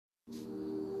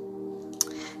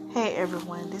Hey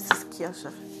everyone, this is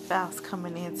Kiosha Faust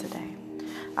coming in today.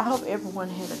 I hope everyone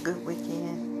had a good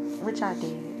weekend, which I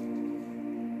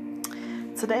did.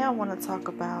 Today I want to talk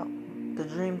about the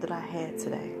dream that I had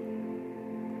today.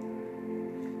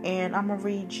 And I'm going to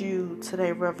read you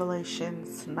today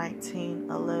Revelations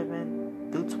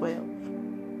 19:11 through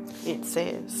 12. It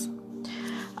says,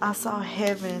 I saw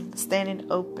heaven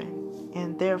standing open,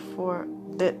 and there before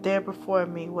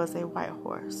me was a white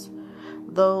horse.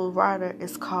 The rider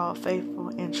is called Faithful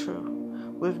and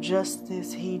True. With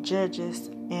justice he judges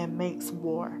and makes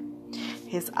war.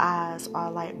 His eyes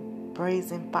are like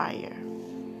brazen fire.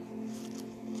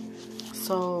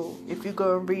 So if you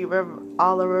go and read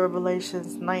all of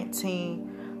Revelations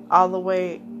 19, all the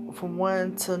way from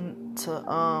 1 to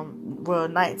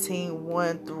 19,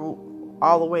 1 through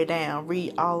all the way down,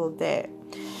 read all of that.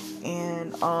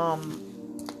 And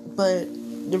but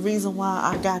the reason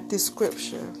why I got this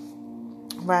scripture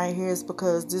right here is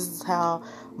because this is how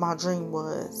my dream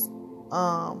was.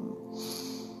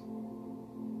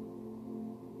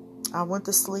 I went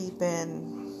to sleep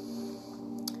and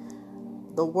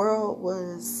the world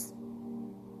was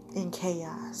in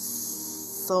chaos.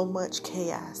 So much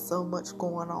chaos, so much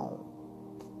going on.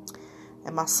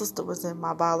 And my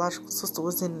biological sister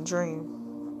was in the dream.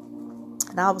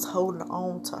 And I was holding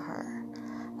on to her.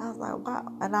 I was like, why?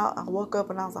 And I woke up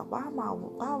and I was like, why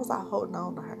was I holding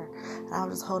on to her? And I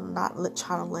was just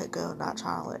trying to let go.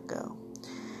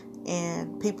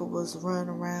 And people was running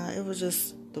around. It was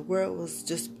just, the world was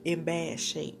just in bad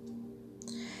shape.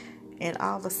 And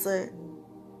all of a sudden,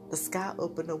 the sky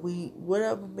opened up.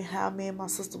 How me and my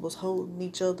sister was holding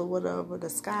each other, whatever,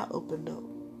 the sky opened up.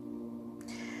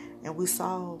 And we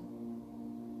saw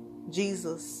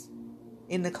Jesus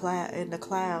in the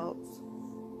clouds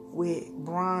with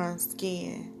bronze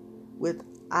skin, with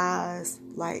eyes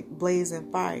like blazing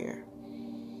fire.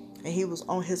 And he was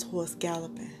on his horse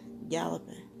galloping. And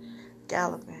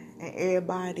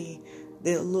everybody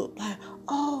that looked like,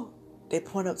 oh, they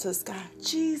point up to the sky,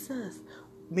 Jesus.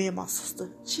 Me and my sister,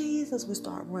 Jesus, we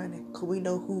start running because we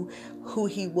know who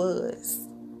he was.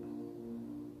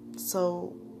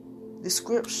 So the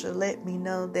scripture let me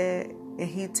know that,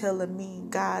 and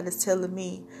God is telling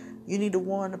me, you need to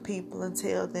warn the people and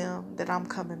tell them that I'm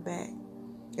coming back.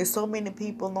 There's so many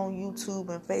people on YouTube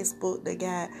and Facebook that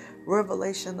got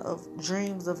revelation of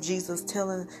dreams of Jesus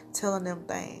telling them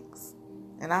things.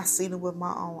 And I seen it with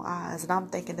my own eyes. And I'm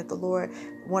thinking that the Lord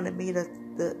wanted me to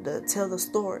tell the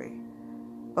story.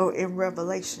 Or in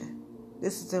Revelation.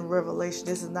 This is in Revelation.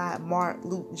 This is not Mark,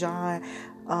 Luke, John.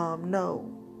 No.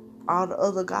 All the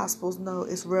other gospels, no,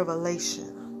 it's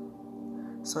Revelation.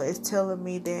 So it's telling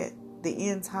me that the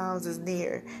end times is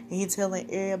near. And he's telling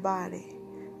everybody,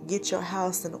 get your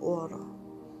house in order.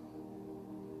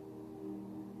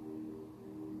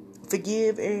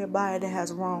 Forgive everybody that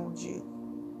has wronged you.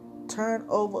 Turn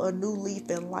over a new leaf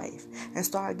in life and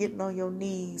start getting on your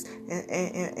knees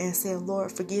and saying,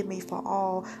 Lord, forgive me for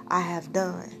all I have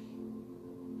done.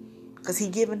 Because He's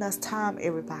giving us time,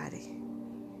 everybody.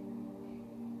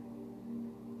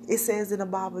 It says in the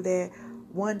Bible that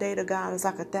one day to God is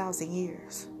like 1,000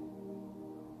 years.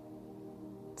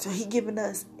 So He's giving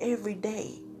us every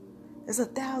day. It's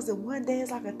 1,000. One day is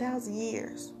like 1,000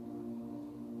 years.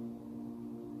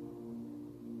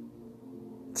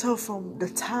 So from the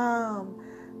time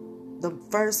the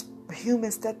first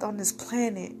human stepped on this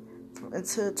planet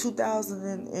until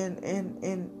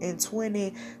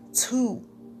 2022,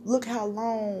 look how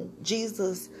long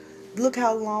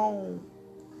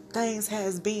things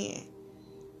has been.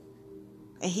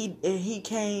 And he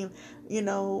came,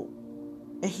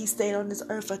 and he stayed on this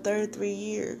earth for 33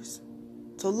 years.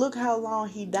 So look how long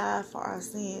he died for our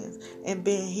sins, and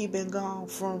he been gone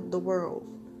from the world.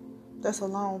 That's a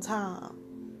long time.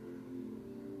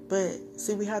 But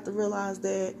see, we have to realize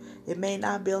that it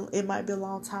might be a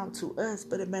long time to us,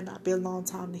 but it may not be a long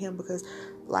time to Him, because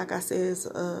like I said,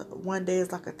 one day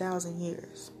is like 1,000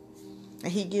 years.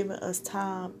 And He giving us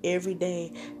time every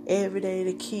day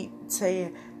to keep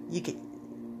saying,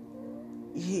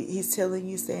 He's telling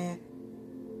you, saying,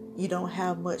 you don't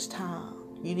have much time.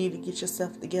 You need to get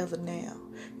yourself together now.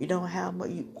 You don't have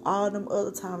much. All them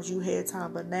other times you had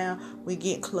time, but now we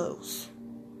getting close.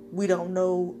 We don't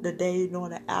know the day nor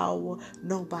the hour.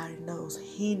 Nobody knows.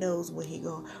 He knows when He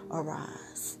gonna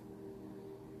arise.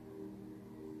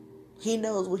 He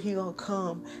knows when He gonna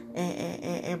come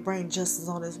and bring justice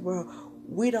on this world.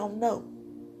 We don't know.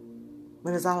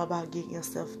 But it's all about getting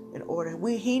yourself in order.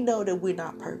 He know that we're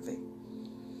not perfect.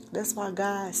 That's why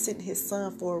God sent His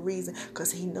Son for a reason,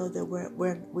 because He knows that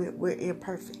we're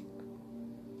imperfect.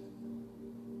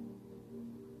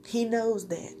 He knows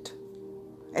that.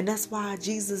 And that's why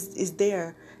Jesus is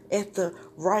there at the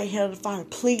right hand of the Father,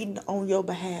 pleading on your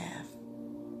behalf.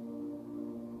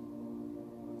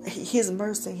 His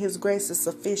mercy and His grace is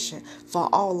sufficient for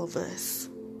all of us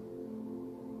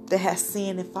that has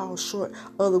sinned and fall short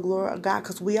of the glory of God,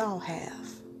 because we all have.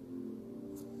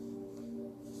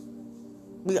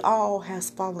 We all have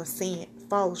fallen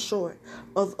short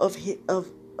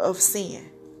of sin.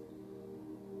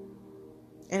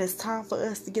 And it's time for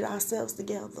us to get ourselves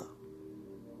together,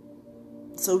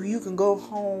 so you can go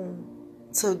home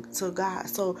to God.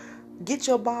 So get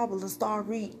your Bible and start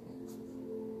reading,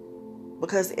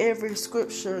 because every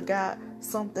scripture got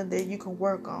something that you can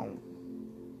work on.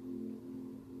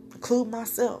 Include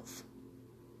myself.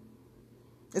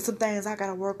 There's some things I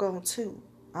gotta work on too.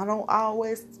 I don't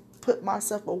always put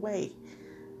myself away,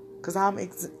 because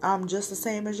I'm just the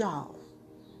same as y'all,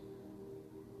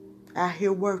 out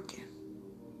here working.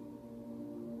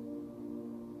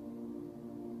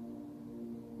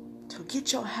 So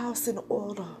get your house in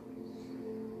order.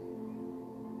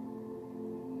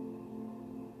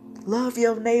 Love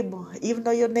your neighbor. Even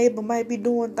though your neighbor might be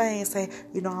doing things, say,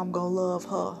 I'm going to love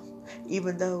her,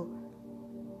 even though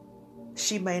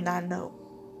she may not know.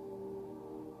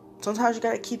 Sometimes you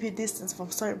got to keep your distance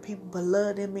from certain people, but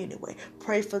love them anyway.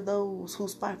 Pray for those who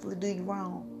spitefully do you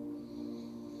wrong.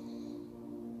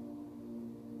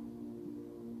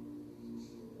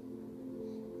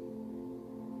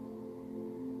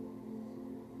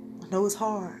 I know it's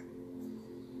hard,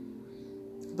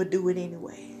 but do it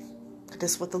anyway.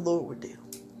 That's what the Lord would do.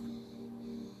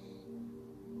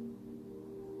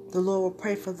 The Lord will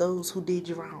pray for those who did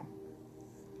you wrong.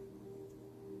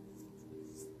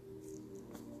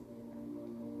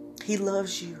 He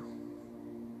loves you.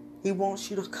 He wants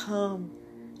you to come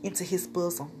into His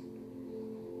bosom.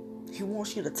 He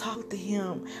wants you to talk to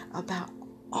Him about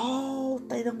all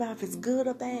things, about if it's good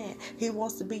or bad. He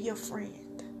wants to be your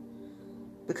friend,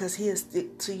 because He'll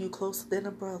stick to you closer than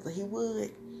a brother. He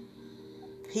would.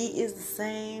 He is the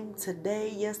same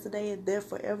today, yesterday, and there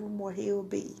forevermore. He will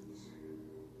be.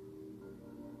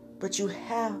 But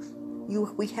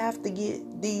we have to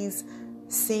get these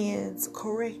sins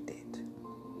corrected.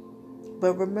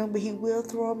 But remember, He will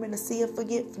throw them in the sea of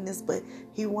forgetfulness, but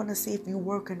He want to see if you're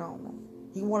working on them.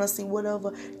 He want to see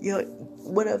whatever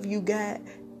you got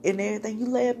and everything. You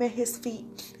lay them at His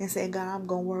feet and say, God, I'm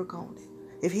going to work on it.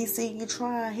 If He see you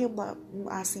trying, He'll like,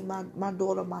 I see my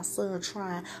daughter, my son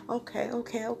trying. Okay.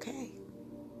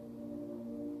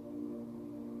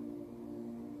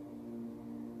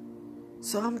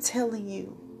 So I'm telling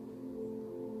you,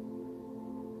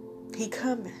 He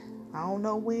coming. I don't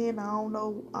know when, I don't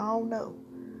know.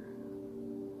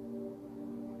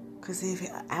 Because if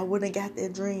I wouldn't have got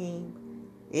that dream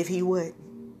if He wouldn't.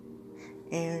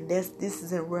 And this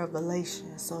is in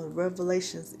Revelation. So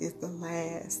Revelations is the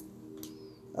last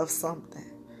of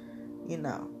something,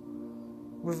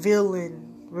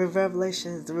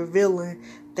 Revelation is revealing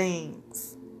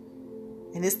things.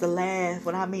 And it's the last.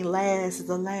 When I mean last, is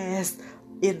the last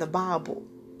in the Bible.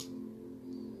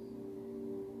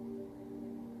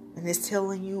 And it's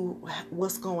telling you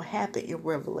what's going to happen in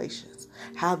Revelations,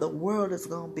 how the world is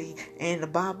going to be. And the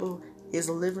Bible is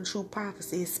a living true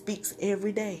prophecy. It speaks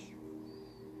every day.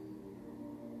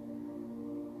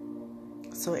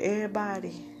 So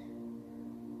everybody,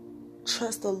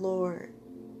 trust the Lord.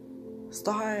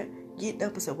 Start getting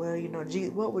up and say, well,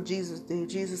 what would Jesus do?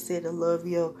 Jesus said to love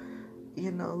your,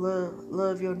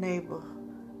 love your neighbor.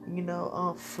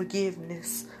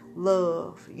 Forgiveness,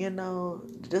 love.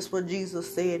 That's what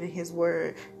Jesus said in His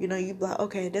word. You be like,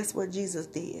 okay, that's what Jesus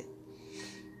did.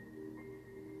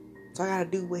 So I gotta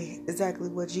do exactly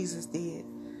what Jesus did.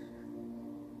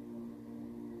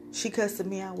 She cussed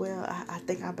me out. Well, I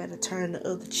think I better turn the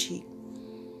other cheek.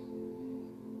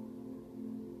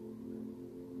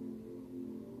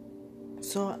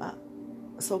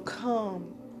 So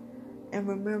come and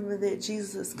remember that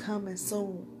Jesus is coming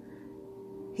soon.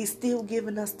 He's still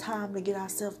giving us time to get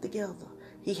ourselves together.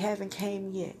 He haven't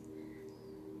came yet.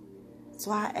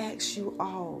 So I ask you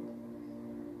all,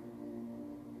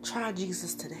 try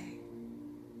Jesus today.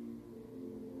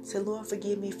 Say, Lord,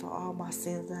 forgive me for all my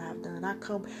sins that I've done. I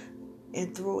come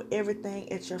and throw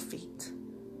everything at your feet.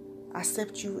 I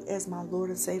accept you as my Lord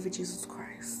and Savior, Jesus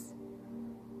Christ.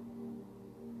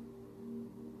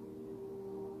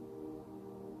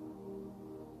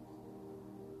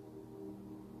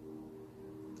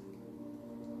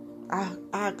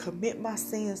 I commit my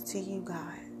sins to you,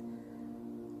 God.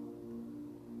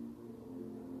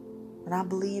 And I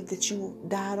believe that you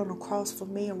died on the cross for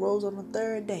me and rose on the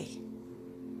third day.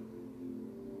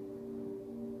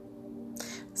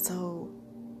 So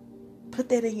put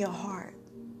that in your heart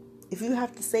If you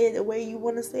have to say it the way you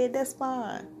want to say it, that's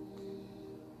fine.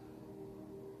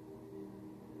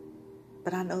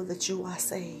 But I know that you are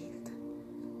saved.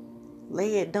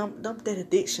 Lay it, dump that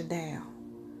addiction down.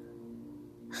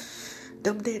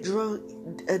 Dump that drug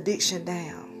addiction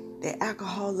down. That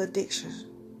alcohol addiction.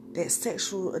 That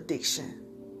sexual addiction.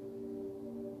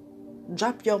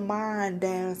 Drop your mind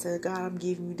down and say, God, I'm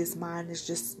giving you this mind that's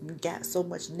just got so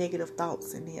much negative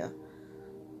thoughts in here.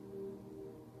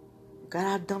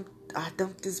 God, I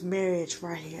dumped this marriage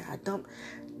right here. I dumped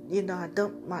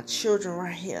my children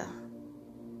right here.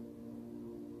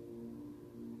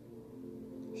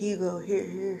 Here you go.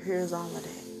 Here's all of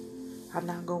that. I'm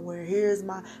not going to worry. Here's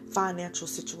my financial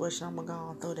situation. I'm going to go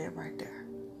and throw that right there.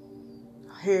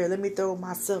 Here, let me throw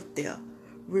myself there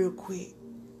real quick.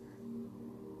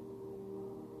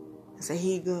 And say,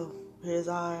 here you go. Here's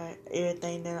all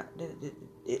everything there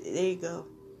you go.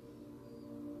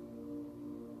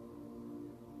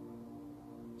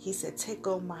 He said, take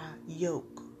on my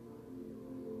yoke,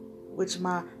 which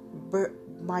my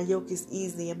yoke is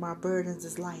easy and my burdens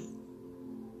is light.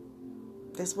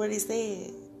 That's what he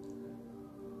said.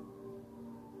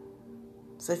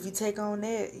 So if you take on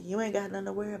that, you ain't got nothing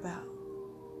to worry about.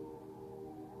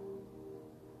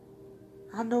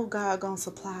 I know God gonna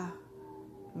supply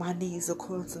my needs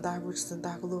according to thy riches and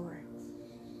thy glory.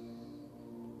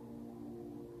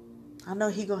 I know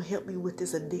he gonna help me with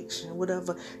this addiction,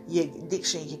 whatever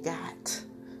addiction you got.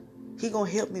 He gonna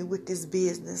help me with this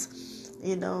business,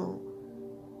 He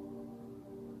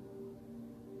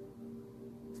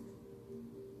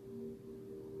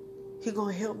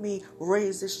gonna help me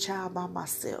raise this child by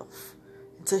myself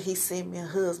until he send me a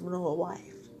husband or a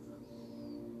wife.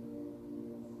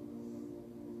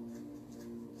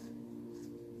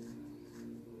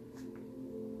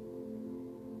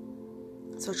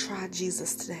 So try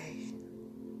Jesus today.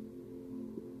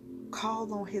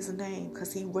 Call on his name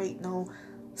because he waiting on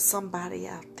somebody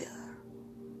out there.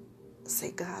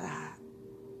 Say, God, I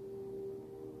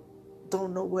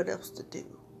don't know what else to do.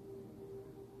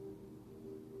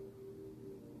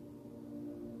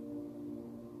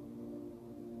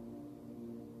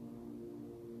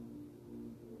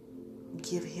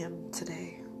 Give him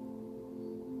today.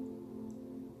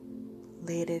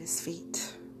 Lay it at his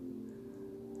feet.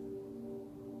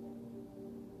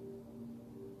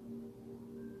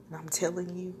 And I'm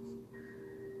telling you,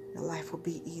 your life will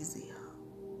be easier.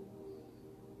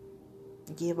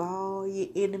 Give all your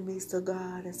enemies to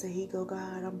God and say, here you go,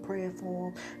 God, I'm praying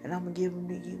for them and I'm going to give them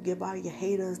to you. Give all your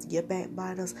haters, your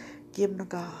backbiters, give them to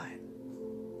God.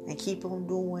 And keep on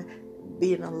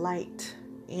being a light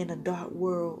in a dark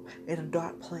world, in a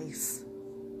dark place.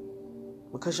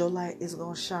 Because your light is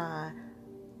going to shine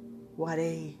while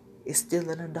they is still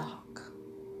in the dark.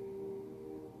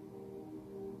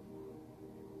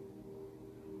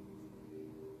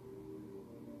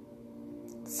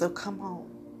 So come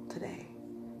home today.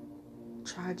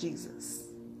 Try Jesus.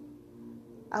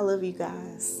 I love you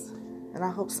guys. And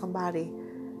I hope somebody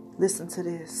listened to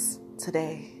this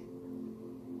today.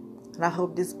 And I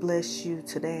hope this blessed you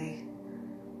today.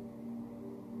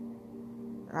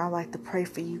 And I'd like to pray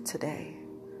for you today.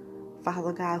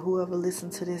 Father God, whoever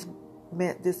listened to this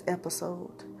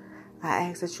episode, I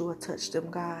ask that you will touch them,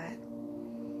 God.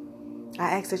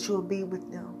 I ask that you will be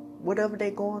with them. Whatever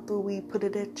they're going through, we put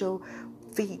it at your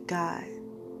feet, God.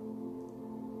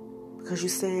 Because you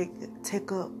said,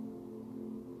 take up.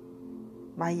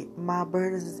 My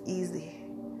burden is easy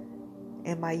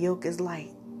and my yoke is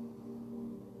light.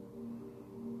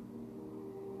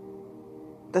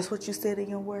 That's what you said in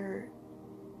your word.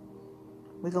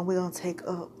 We're gonna take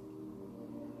up.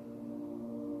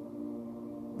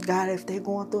 God, if they're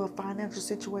going through a financial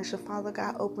situation, Father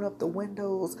God, open up the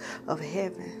windows of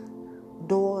heaven.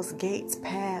 Doors, gates,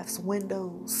 paths,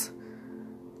 windows.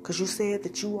 Because you said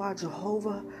that you are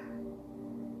Jehovah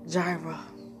Jireh,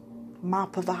 my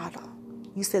provider.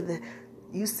 You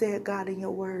said, God, in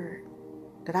your word,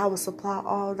 that I will supply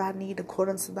all thy need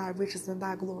according to thy riches and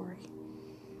thy glory.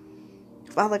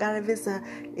 Father God,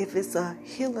 if it's a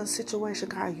healing situation,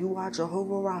 God, you are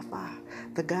Jehovah Rapha,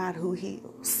 the God who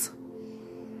heals.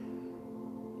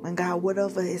 And God,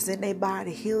 whatever is in their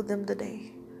body, heal them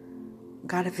today.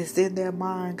 God, if it's in their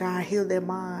mind, God, heal their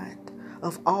mind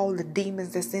of all the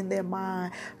demons that's in their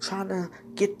mind, trying to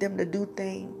get them to do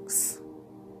things.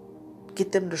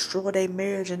 Get them to destroy their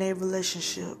marriage and their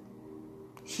relationship.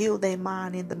 Heal their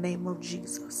mind in the name of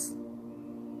Jesus.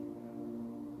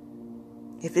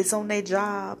 If it's on their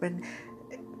job and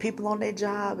people on their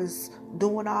job is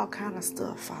doing all kind of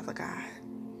stuff, Father God,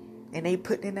 and they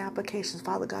putting in applications,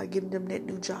 Father God, giving them that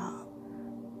new job.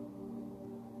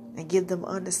 and give them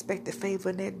unexpected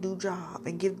favor in their new job,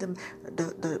 and give them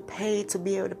the pay to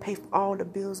be able to pay for all the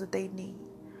bills that they need.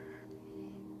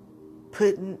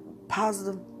 Putting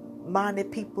positive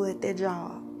minded people at their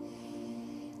job.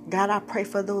 God, I pray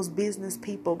for those business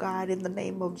people, God, in the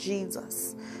name of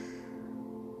Jesus,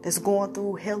 that's going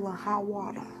through hell and high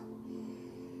water.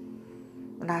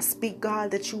 And I speak, God,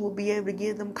 that you will be able to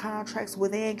give them contracts where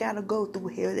they ain't got to go through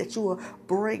hell, that you will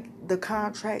break the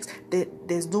contracts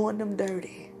that's doing them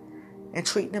dirty and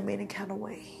treat them any kind of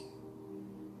way.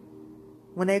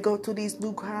 When they go through these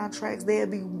new contracts,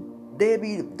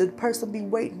 the person be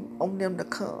waiting on them to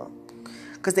come,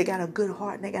 because they got a good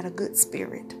heart and they got a good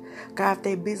spirit. God, if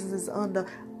their business is under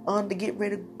get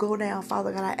ready to go down,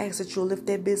 Father God, I ask that you'll lift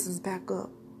their business back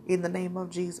up in the name of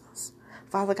Jesus.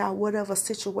 Father God, whatever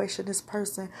situation this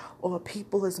person or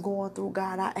people is going through,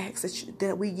 God, I ask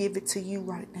that we give it to you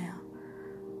right now.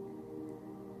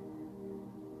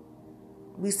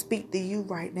 We speak to you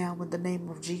right now in the name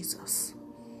of Jesus.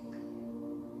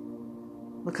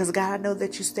 Because God, I know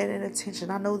that you stand in attention.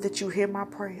 I know that you hear my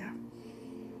prayer.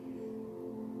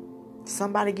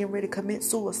 Somebody getting ready to commit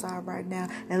suicide right now,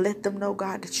 and let them know,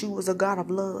 God, that you is a God of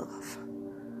love.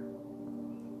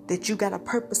 That you got a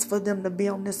purpose for them to be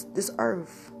on this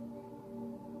earth.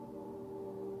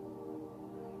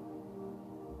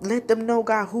 Let them know,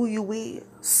 God, who you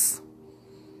is.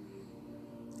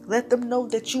 Let them know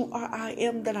that you are I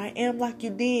am that I am, like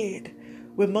you did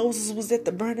when Moses was at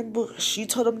the burning bush. You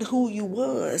told them who you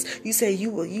was. You said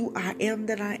you I am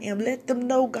that I am. Let them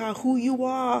know, God, who you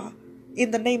are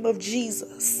in the name of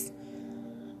Jesus.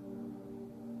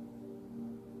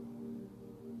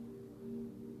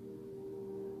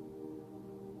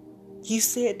 You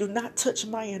said, do not touch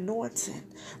my anointing.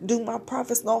 Do my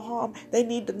prophets no harm. They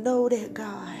need to know that,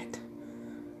 God.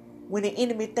 When the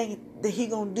enemy think that he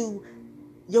gonna do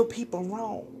your people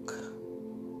wrong,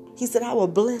 he said, I will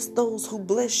bless those who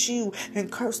bless you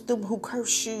and curse them who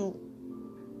curse you.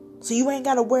 So you ain't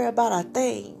got to worry about a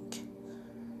thing.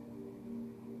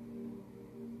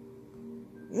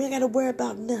 You ain't got to worry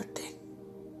about nothing.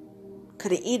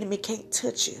 Because the enemy can't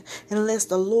touch you unless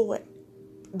the Lord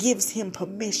gives him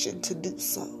permission to do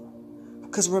so.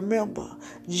 Because remember,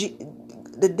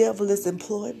 the devil is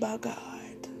employed by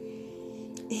God.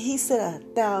 He said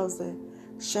 1,000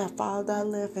 shall fall thy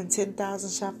left and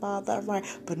 10,000 shall fall thy right,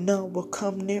 but none will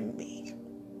come near me.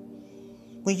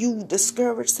 When you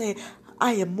discouraged, say,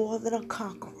 I am more than a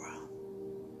conqueror.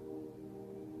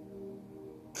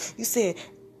 You said,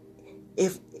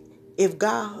 if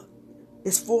God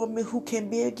is for me, who can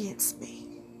be against me?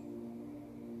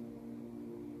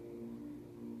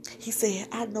 He said,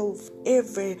 I know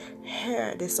every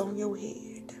hair that's on your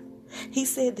head. He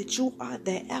said that you are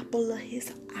the apple of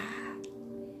his eye.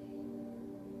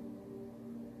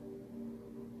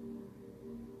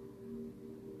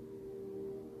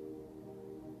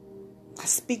 I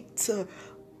speak to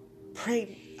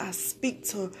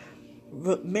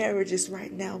marriages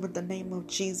right now in the name of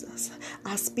Jesus.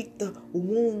 I speak the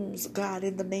wombs, God,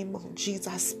 in the name of Jesus.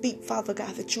 I speak, Father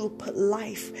God, that you will put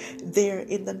life there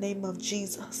in the name of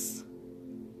Jesus.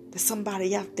 There's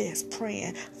somebody out there is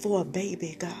praying for a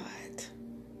baby, God.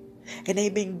 And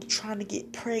they've been trying to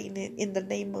get pregnant in the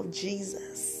name of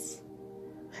Jesus.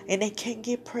 And they can't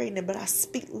get pregnant, but I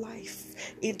speak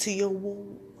life into your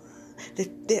womb.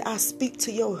 That I speak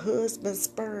to your husband's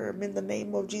sperm in the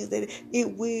name of Jesus, that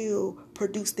it will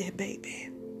produce that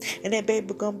baby. And that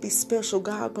baby gonna be special.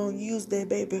 God gonna use that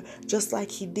baby just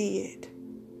like he did.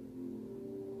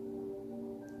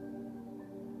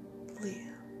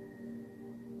 Leah.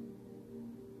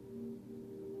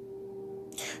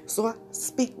 So I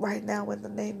speak right now in the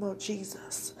name of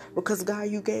Jesus. Because God,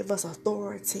 you gave us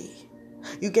authority.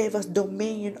 You gave us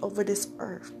dominion over this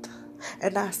earth.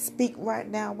 And I speak right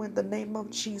now in the name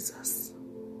of Jesus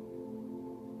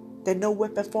that no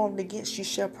weapon formed against you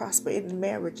shall prosper in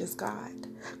marriages, God.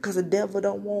 Because the devil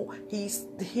don't want, he's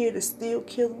here to steal,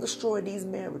 kill, and destroy these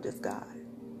marriages, God.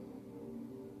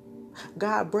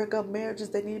 God, break up marriages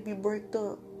that need to be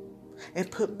broken up.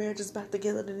 And put marriages back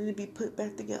together that need to be put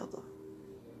back together.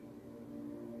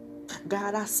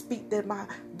 God, I speak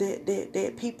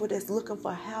that people that's looking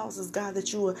for houses, God,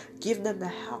 that you will give them the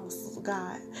houses,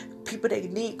 God. People that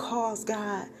need cars,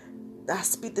 God, I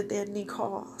speak that they need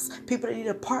cars. People that need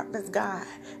apartments, God,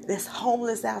 that's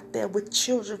homeless out there with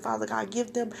children, Father God,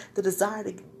 give them the desire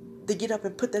to get up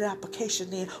and put that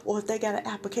application in. Or if they got an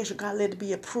application, God, let it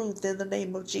be approved in the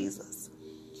name of Jesus.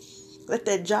 Let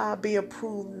that job be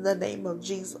approved in the name of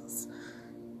Jesus.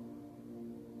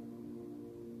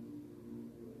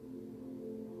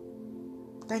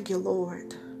 Thank you,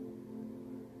 Lord.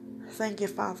 Thank you,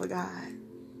 Father God.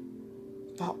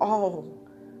 for all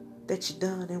that you've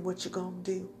done and what you're going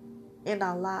to do in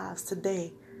our lives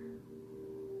today,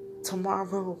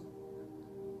 tomorrow,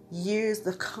 years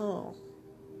to come.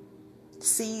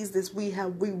 Seeds that we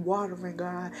have, we watering,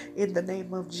 God, in the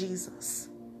name of Jesus.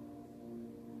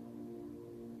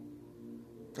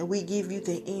 And we give you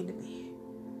the enemy.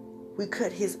 We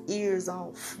cut his ears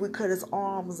off. We cut his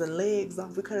arms and legs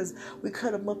off. We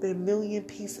cut him up in a million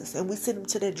pieces. And we send him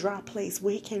to that dry place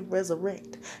where he can't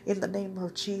resurrect in the name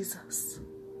of Jesus.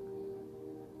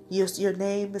 Yes, your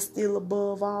name is still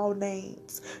above all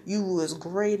names. You is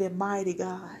great and mighty,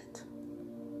 God.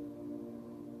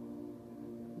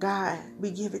 God,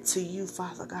 we give it to you,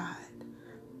 Father God.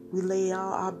 We lay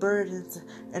all our burdens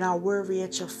and our worry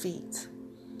at your feet.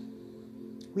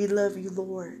 We love you,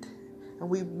 Lord, and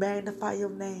we magnify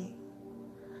your name,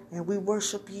 and we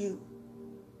worship you.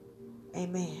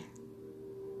 Amen.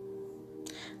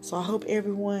 So I hope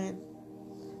everyone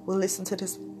will listen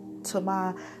to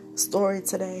my story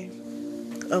today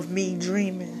of me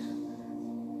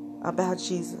dreaming about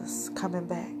Jesus coming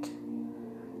back.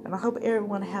 And I hope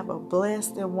everyone have a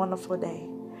blessed and wonderful day.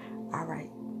 All right.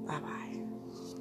 Bye-bye.